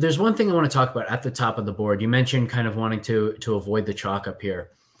 There's one thing I want to talk about at the top of the board. You mentioned kind of wanting to avoid the chalk up here.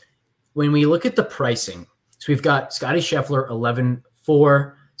 When we look at the pricing, so we've got Scotty Scheffler 11.4,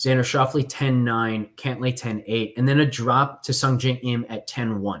 Xander Schauffele 10.9, Cantlay 10.8, and then a drop to Sungjae Im at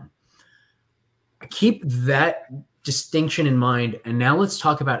 10.1. Keep that distinction in mind, and now let's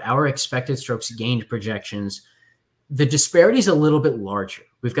talk about our expected strokes gained projections. The disparity is a little bit larger.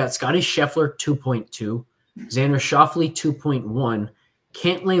 We've got Scotty Scheffler 2.2, Xander Schauffele 2.1,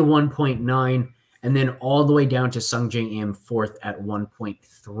 Cantlay 1.9, and then all the way down to Sungjae Im fourth at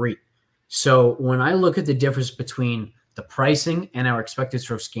 1.3. So when I look at the difference between the pricing and our expected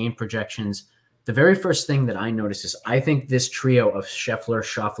strokes gain projections, the very first thing that I notice is I think this trio of Scheffler,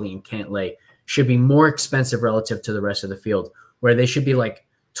 Schauffele, and Cantlay should be more expensive relative to the rest of the field, where they should be like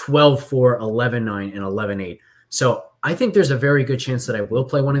 12.4, 11.9, and 11.8. So I think there's a very good chance that I will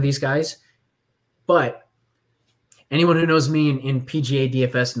play one of these guys, but anyone who knows me in PGA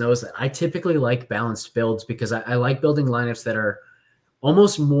DFS knows that I typically like balanced builds, because I like building lineups that are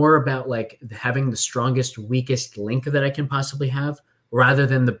almost more about like having the strongest, weakest link that I can possibly have, rather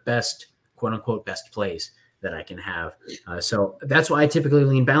than the best, quote unquote, best plays that I can have. So that's why I typically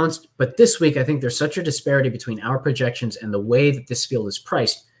lean balanced. But this week, I think there's such a disparity between our projections and the way that this field is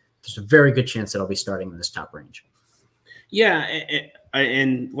priced. There's a very good chance that I'll be starting in this top range. Yeah,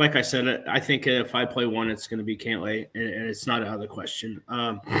 and like I said, I think if I play one, it's going to be Cantlay, and it's not out of the question.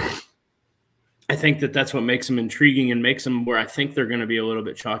 I think that's what makes them intriguing and makes them where I think they're going to be a little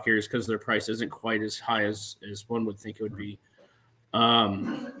bit chalkier, is because their price isn't quite as high as one would think it would be.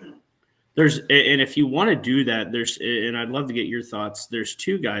 And if you want to do that, and I'd love to get your thoughts. There's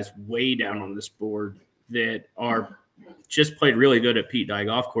two guys way down on this board that are just played really good at Pete Dye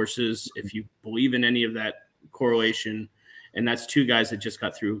golf courses, if you believe in any of that correlation. And that's two guys that just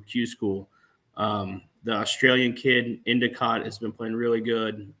got through Q school. The Australian kid, Endicott, has been playing really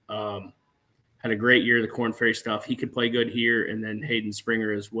good. Had a great year, the Korn Ferry stuff. He could play good here, and then Hayden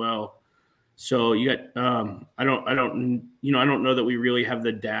Springer as well. So you got I don't know that we really have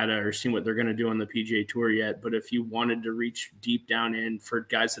the data or seen what they're going to do on the PGA Tour yet. But if you wanted to reach deep down in for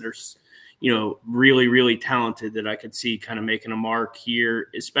guys that are really, really talented, that I could see kind of making a mark here,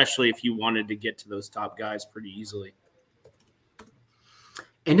 especially if you wanted to get to those top guys pretty easily.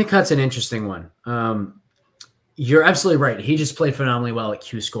 Endicott's an interesting one. You're absolutely right. He just played phenomenally well at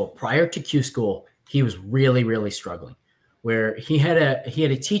Q School. Prior to Q School, he was really, really struggling, where he had a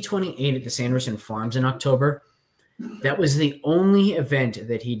T28 at the Sanderson Farms in October. That was the only event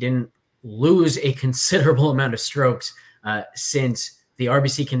that he didn't lose a considerable amount of strokes since the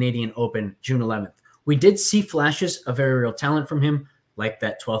RBC Canadian Open, June 11th. We did see flashes of very real talent from him, like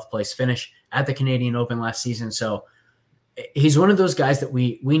that 12th place finish at the Canadian Open last season. So he's one of those guys that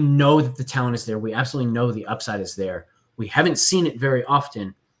we know that the talent is there. We absolutely know the upside is there. We haven't seen it very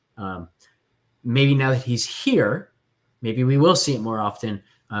often. Maybe now that he's here, maybe we will see it more often.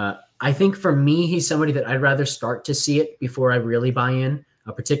 I think for me, he's somebody that I'd rather start to see it before I really buy in,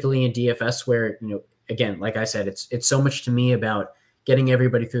 particularly in DFS where, again, like I said, it's so much to me about getting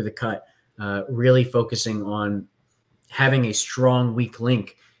everybody through the cut, really focusing on having a strong weak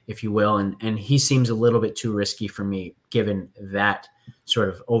link, if you will. And he seems a little bit too risky for me, given that sort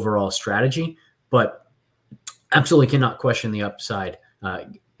of overall strategy, but absolutely cannot question the upside.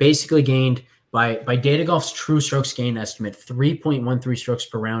 Basically gained by Data Golf's true strokes gain estimate, 3.13 strokes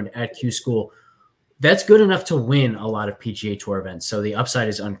per round at Q School. That's good enough to win a lot of PGA Tour events. So the upside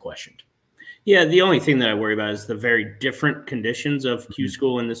is unquestioned. Yeah, the only thing that I worry about is the very different conditions of Q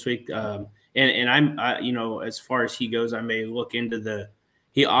School in this week. And I'm, as far as he goes, I may look into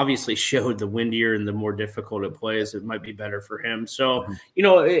he obviously showed the windier and the more difficult it plays, it might be better for him. So,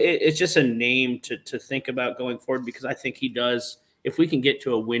 it's just a name to think about going forward, because I think he does, if we can get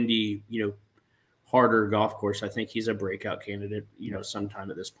to a windy, harder golf course, I think he's a breakout candidate, sometime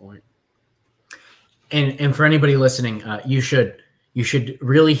at this point. And for anybody listening, you should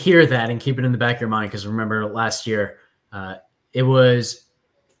really hear that and keep it in the back of your mind, because remember last year, it was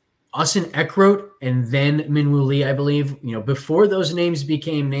Austin Eckroat and then Minwoo Lee, I believe. Before those names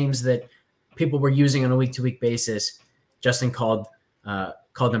became names that people were using on a week-to-week basis, Justin called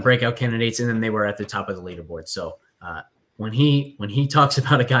them breakout candidates, and then they were at the top of the leaderboard. So when he talks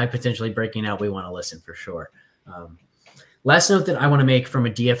about a guy potentially breaking out, we want to listen for sure. Last note that I want to make from a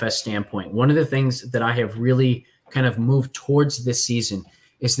DFS standpoint, one of the things that I have really kind of moved towards this season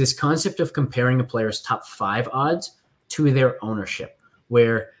is this concept of comparing a player's top 5 odds to their ownership,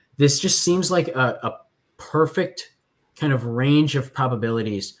 where this just seems like a perfect kind of range of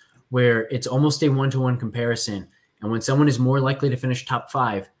probabilities where it's almost a one-to-one comparison. And when someone is more likely to finish top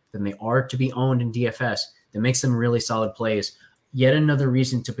 5 than they are to be owned in DFS, that makes them really solid plays. Yet another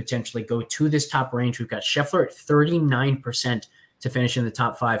reason to potentially go to this top range. We've got Scheffler at 39% to finish in the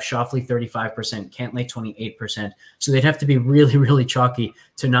top 5, Schauffele 35%, Cantlay 28%. So they'd have to be really, really chalky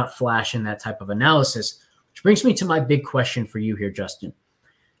to not flash in that type of analysis, which brings me to my big question for you here, Justin.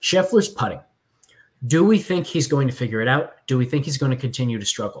 Scheffler's putting. Do we think he's going to figure it out? Do we think he's going to continue to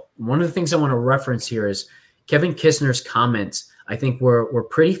struggle? One of the things I want to reference here is Kevin Kisner's comments, I think were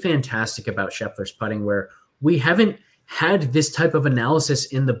pretty fantastic about Scheffler's putting, where we haven't had this type of analysis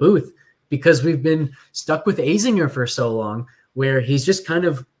in the booth because we've been stuck with Azinger for so long, where he's just kind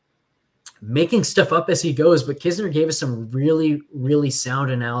of making stuff up as he goes. But Kisner gave us some really, really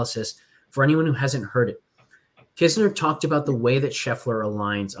sound analysis for anyone who hasn't heard it. Kisner talked about the way that Scheffler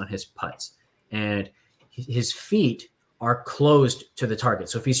aligns on his putts, and his feet are closed to the target.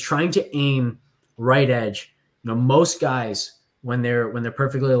 So if he's trying to aim right edge, most guys, when they're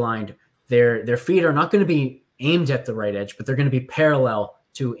perfectly aligned, their feet are not going to be aimed at the right edge, but they're going to be parallel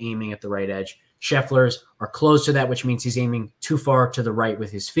to aiming at the right edge. Scheffler's are close to that, which means he's aiming too far to the right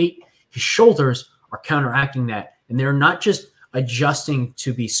with his feet. His shoulders are counteracting that, and they're not just adjusting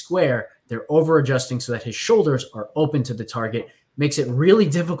to be square, they're over adjusting so that his shoulders are open to the target. Makes it really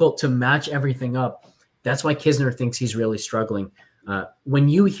difficult to match everything up. That's why Kisner thinks he's really struggling. When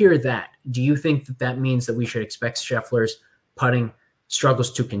you hear that, do you think that means that we should expect Scheffler's putting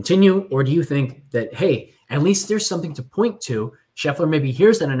struggles to continue? Or do you think that, hey, at least there's something to point to? Scheffler maybe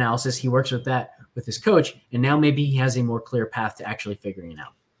hears that analysis, he works with that with his coach, and now maybe he has a more clear path to actually figuring it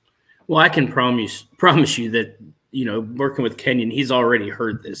out. Well, I can promise you that, working with Kenyon, he's already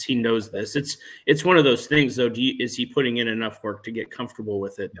heard this. He knows this. It's one of those things, though. Is he putting in enough work to get comfortable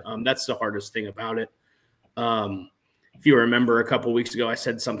with it? That's the hardest thing about it. If you remember a couple of weeks ago, I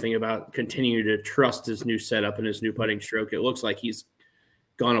said something about continuing to trust his new setup and his new putting stroke. It looks like he's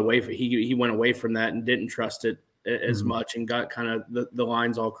gone away. He went away from that and didn't trust it as much and got kind of the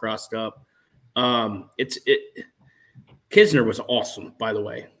lines all crossed up. Kisner was awesome, by the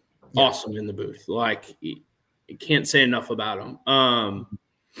way. Yeah. Awesome in the booth. Like, you can't say enough about him.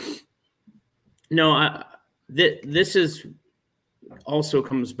 This is also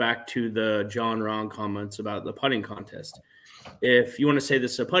comes back to the John Rahm comments about the putting contest. If you want to say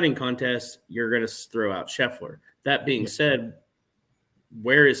this is a putting contest, you're going to throw out Scheffler. That being said,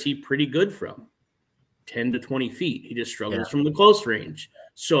 where is he pretty good from? 10 to 20 feet. He just struggles from the close range.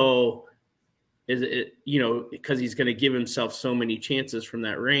 So is it, because he's going to give himself so many chances from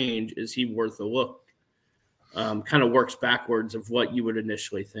that range, is he worth a look? Kind of works backwards of what you would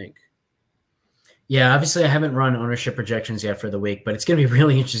initially think. Yeah, obviously I haven't run ownership projections yet for the week, but it's going to be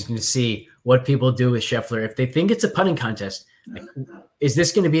really interesting to see what people do with Scheffler. If they think it's a putting contest, like, is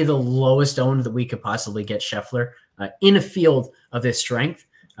this going to be the lowest owned that we could possibly get Scheffler in a field of this strength?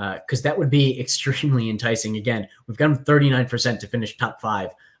 Because that would be extremely enticing. Again, we've got him 39% to finish top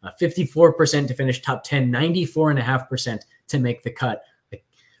 5, 54% to finish top 10, 94.5% to make the cut,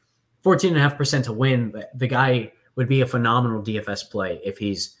 14.5% to win. The guy would be a phenomenal DFS play if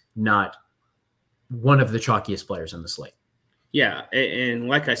he's not one of the chalkiest players on the slate. Yeah, and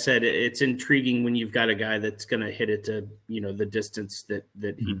like I said, it's intriguing when you've got a guy that's going to hit it to the distance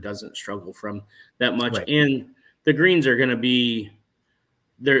that he doesn't struggle from that much, right. And the greens are going to be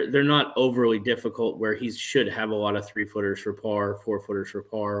they're not overly difficult where he should have a lot of 3-footers for par, 4-footers for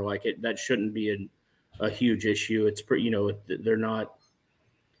par. Like that shouldn't be a huge issue. It's pretty, they're not.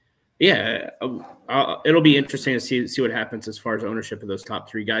 Yeah, it'll be interesting to see what happens as far as ownership of those top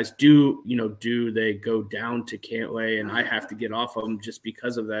 3 guys. Do they go down to Cantlay and I have to get off of them just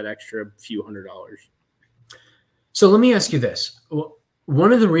because of that extra few $100? So let me ask you this.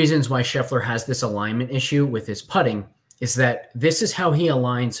 One of the reasons why Scheffler has this alignment issue with his putting is that this is how he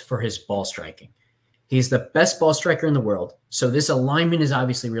aligns for his ball striking. He's the best ball striker in the world, so this alignment is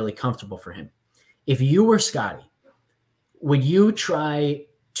obviously really comfortable for him. If you were Scotty, would you try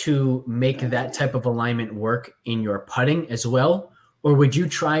to make that type of alignment work in your putting as well? Or would you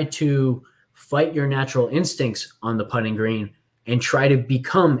try to fight your natural instincts on the putting green and try to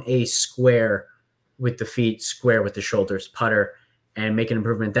become a square with the feet, square with the shoulders putter and make an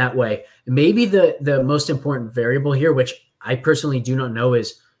improvement that way? Maybe the most important variable here, which I personally do not know,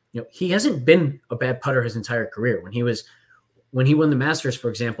 is he hasn't been a bad putter his entire career. When he won the Masters, for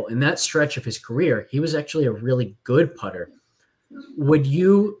example, in that stretch of his career, he was actually a really good putter. Would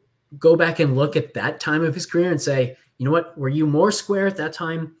you go back and look at that time of his career and say, you know what, were you more square at that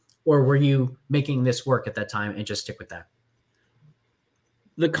time, or were you making this work at that time, and just stick with that?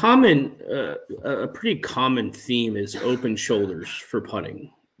 The a pretty common theme is open shoulders for putting.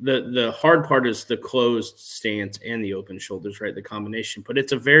 The hard part is the closed stance and the open shoulders, right? The combination, but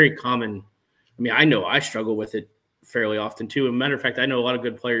it's a very common. I mean, I know I struggle with it fairly often too. As a matter of fact, I know a lot of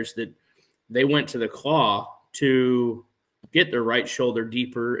good players that they went to the claw to get their right shoulder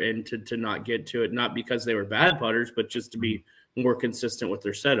deeper and to not get to it, not because they were bad putters, but just to be more consistent with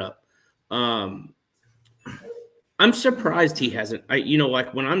their setup. I'm surprised he hasn't.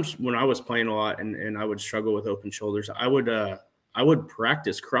 Like when I was playing a lot and I would struggle with open shoulders, I would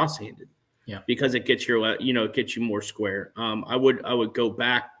practice cross-handed, because it gets it gets you more square. I would go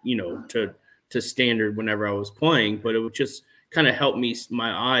back, to standard whenever I was playing, but it would just kind of help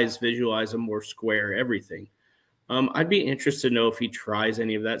my eyes visualize a more square everything. I'd be interested to know if he tries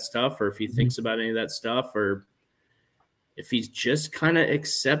any of that stuff, or if he thinks about any of that stuff, or if he just kind of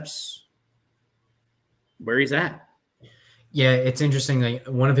accepts where he's at. Yeah, it's interesting. Like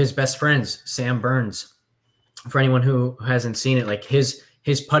one of his best friends, Sam Burns, for anyone who hasn't seen it, like his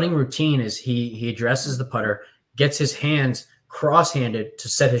putting routine is he addresses the putter, gets his hands cross-handed to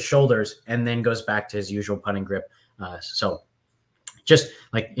set his shoulders, and then goes back to his usual putting grip. So just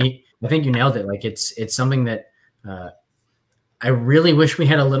like, I think you nailed it. Like it's something that I really wish we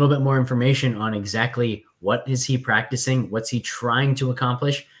had a little bit more information on exactly what is he practicing, what's he trying to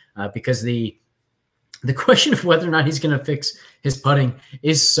accomplish, because the question of whether or not he's going to fix his putting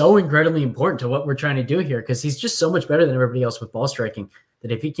is so incredibly important to what we're trying to do here, because he's just so much better than everybody else with ball striking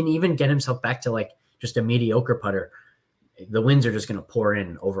that if he can even get himself back to like just a mediocre putter, the wins are just going to pour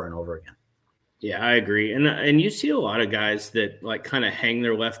in over and over again. Yeah, I agree. And you see a lot of guys that like kind of hang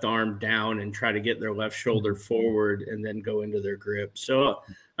their left arm down and try to get their left shoulder forward and then go into their grip. So,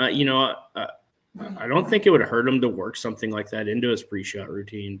 I don't think it would hurt him to work something like that into his pre-shot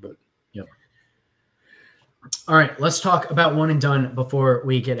routine, but yep. All right, let's talk about one and done before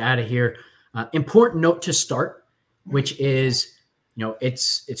we get out of here. Important note to start, which is,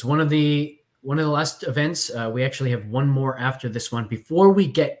 it's one of the last events. We actually have one more after this one before we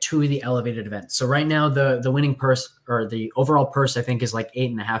get to the elevated event. So right now the winning purse, or the overall purse, I think is like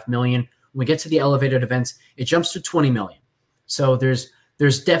 $8.5 million. When we get to the elevated events, it jumps to 20 million. So there's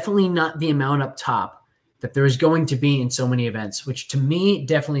definitely not the amount up top that there is going to be in so many events, which to me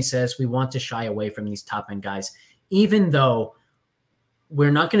definitely says we want to shy away from these top end guys, even though we're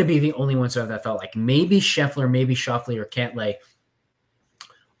not going to be the only ones who have that felt. Like maybe Scheffler, maybe Schauffele or Cantlay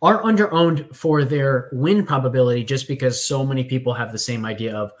are under-owned for their win probability, just because so many people have the same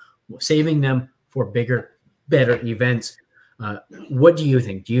idea of saving them for bigger, better events. What do you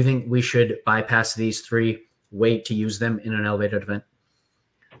think? Do you think we should bypass these three, wait to use them in an elevated event?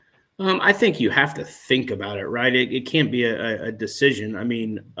 I think you have to think about it, right? It can't be a decision. I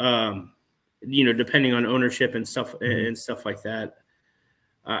mean, depending on ownership and stuff like that.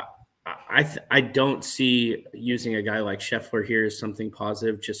 I don't see using a guy like Scheffler here as something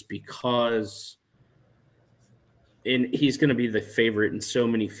positive, just because he's going to be the favorite in so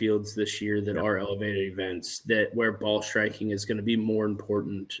many fields this year that are elevated events, where ball striking is going to be more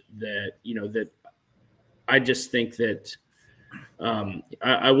important. That I just think that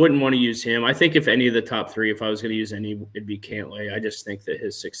I wouldn't want to use him. I think if any of the top three, if I was going to use any, it'd be Cantlay. I just think that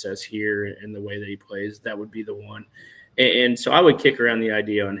his success here and the way that he plays, that would be the one. And so I would kick around the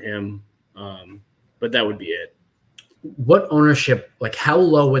idea on him, but that would be it. What ownership, like how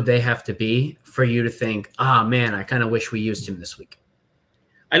low would they have to be for you to think, man, I kind of wish we used him this week?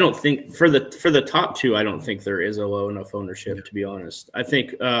 I don't think for the top two, I don't think there is a low enough ownership, to be honest. I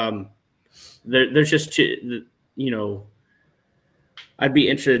think there's just two, I'd be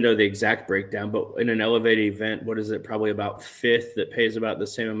interested to know the exact breakdown, but in an elevated event, what is it? Probably about fifth that pays about the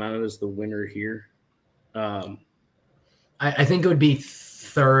same amount as the winner here. I think it would be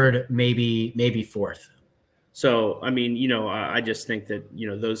third, maybe fourth. So, I mean, I just think that,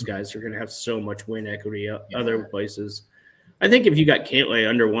 those guys are going to have so much win equity other places. I think if you got Cantlay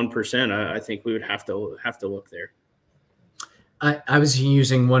under 1%, I think we would have to look there. I was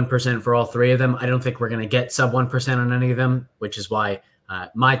using 1% for all three of them. I don't think we're going to get sub 1% on any of them, which is why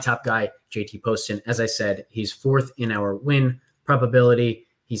my top guy, JT Poston, as I said, he's fourth in our win probability.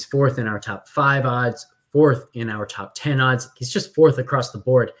 He's fourth in our top 5 odds, fourth in our top 10 odds. He's just fourth across the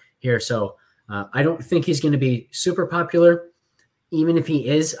board here. So I don't think he's going to be super popular. Even if he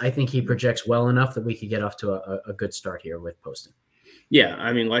is, I think he projects well enough that we could get off to a good start here with Poston. Yeah,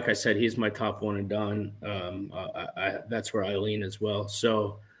 I mean, like I said, he's my top one and done. That's where I lean as well.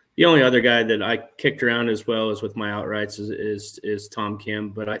 So the only other guy that I kicked around as well as with my outrights is Tom Kim,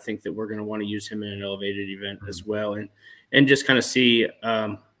 but I think that we're going to want to use him in an elevated event as well, and just kind of see.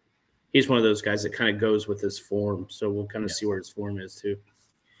 He's one of those guys that kind of goes with his form, so we'll kind of see where his form is too.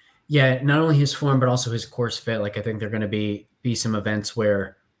 Yeah, not only his form but also his course fit. Like I think they're going to be some events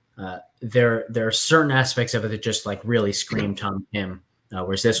where there are certain aspects of it that just like really scream Tom Kim,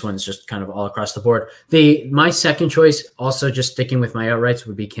 whereas this one's just kind of all across the board. My second choice, also just sticking with my outrights,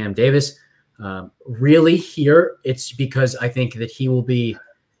 would be Cam Davis. Really here, it's because I think that he will be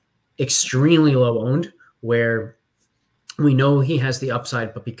extremely low owned, where we know he has the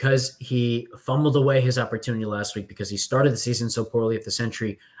upside, but because he fumbled away his opportunity last week, because he started the season so poorly at the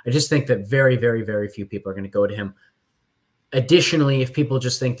Century, I just think that very, very, very few people are going to go to him. Additionally, if people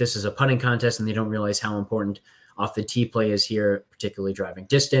just think this is a putting contest and they don't realize how important off the tee play is here, particularly driving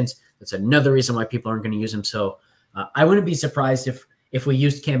distance, that's another reason why people aren't going to use him. So I wouldn't be surprised if we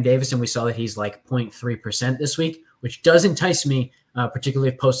used Cam Davis and we saw that he's like 0.3% this week, which does entice me, particularly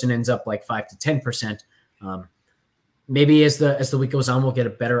if Poston ends up like 5 to 10%. Maybe as the week goes on, we'll get a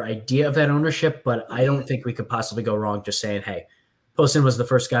better idea of that ownership, but I don't think we could possibly go wrong just saying, hey, Poston was the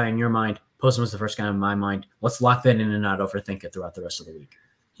first guy in your mind. Poston was the first guy in my mind. Let's lock that in and not overthink it throughout the rest of the week.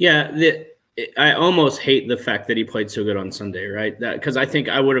 Yeah, I almost hate the fact that he played so good on Sunday, right? Because I think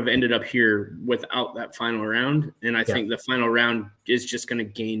I would have ended up here without that final round, and I think the final round is just going to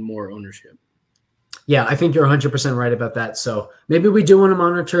gain more ownership. Yeah, I think you're 100% right about that. So maybe we do want to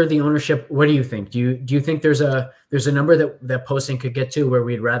monitor the ownership. What do you think? Do you think there's a number that Poston could get to where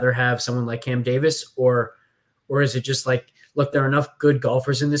we'd rather have someone like Cam Davis, or is it just like, look, there are enough good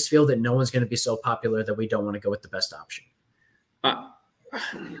golfers in this field that no one's going to be so popular that we don't want to go with the best option?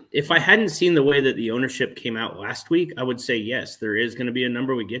 If I hadn't seen the way that the ownership came out last week, I would say yes, there is going to be a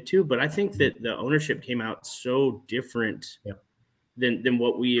number we get to. But I think that the ownership came out so different than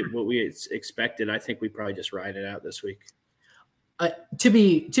what we expected. I think we probably just ride it out this week. To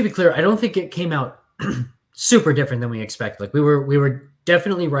be clear, I don't think it came out super different than we expected. Like we were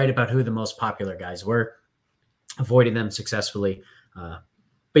definitely right about who the most popular guys were, avoiding them successfully. But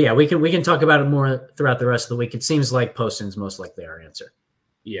yeah, we can talk about it more throughout the rest of the week. It seems like Poston's most likely our answer.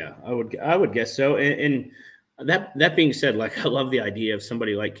 Yeah, I would guess so. And that being said, like I love the idea of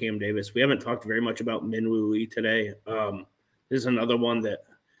somebody like Cam Davis. We haven't talked very much about Minwoo Lee today. This is another one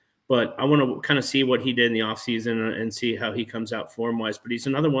but I want to kind of see what he did in the offseason and see how he comes out form-wise. But he's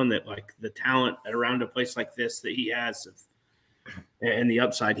another one that, like, the talent around a place like this that he has and the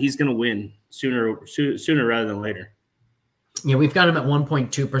upside, he's going to win sooner rather than later. Yeah, we've got him at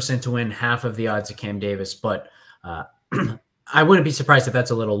 1.2% to win half of the odds of Cam Davis, but I wouldn't be surprised if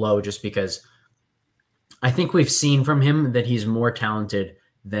that's a little low, just because I think we've seen from him that he's more talented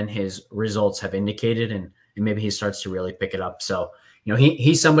than his results have indicated, and and maybe he starts to really pick it up. So,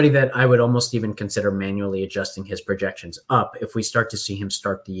 he's somebody that I would almost even consider manually adjusting his projections up if we start to see him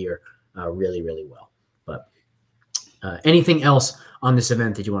start the year really, really well. But anything else on this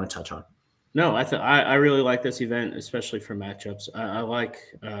event that you want to touch on? No, I really like this event, especially for matchups. I like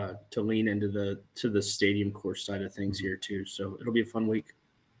to lean into the stadium course side of things here too. So it'll be a fun week.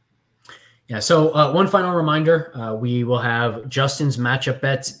 Yeah. So one final reminder: we will have Justin's matchup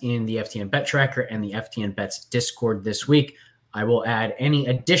bets in the FTN Bet Tracker and the FTN Bets Discord this week. I will add any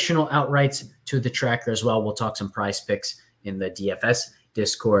additional outrights to the tracker as well. We'll talk some prize picks in the DFS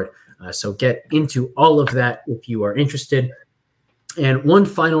Discord. So get into all of that if you are interested. And one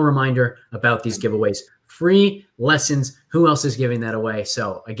final reminder about these giveaways: free lessons. Who else is giving that away?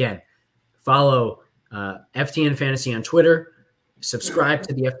 So again, follow FTN Fantasy on Twitter, subscribe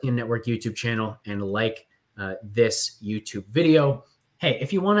to the FTN Network YouTube channel, and like this YouTube video. Hey,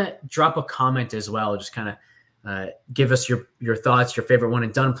 if you want to drop a comment as well, just kind of give us your thoughts, your favorite one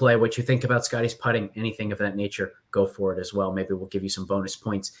and done play, what you think about Scotty's putting, anything of that nature, go for it as well. Maybe we'll give you some bonus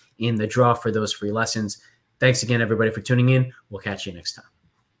points in the draw for those free lessons. Thanks again, everybody, for tuning in. We'll catch you next time.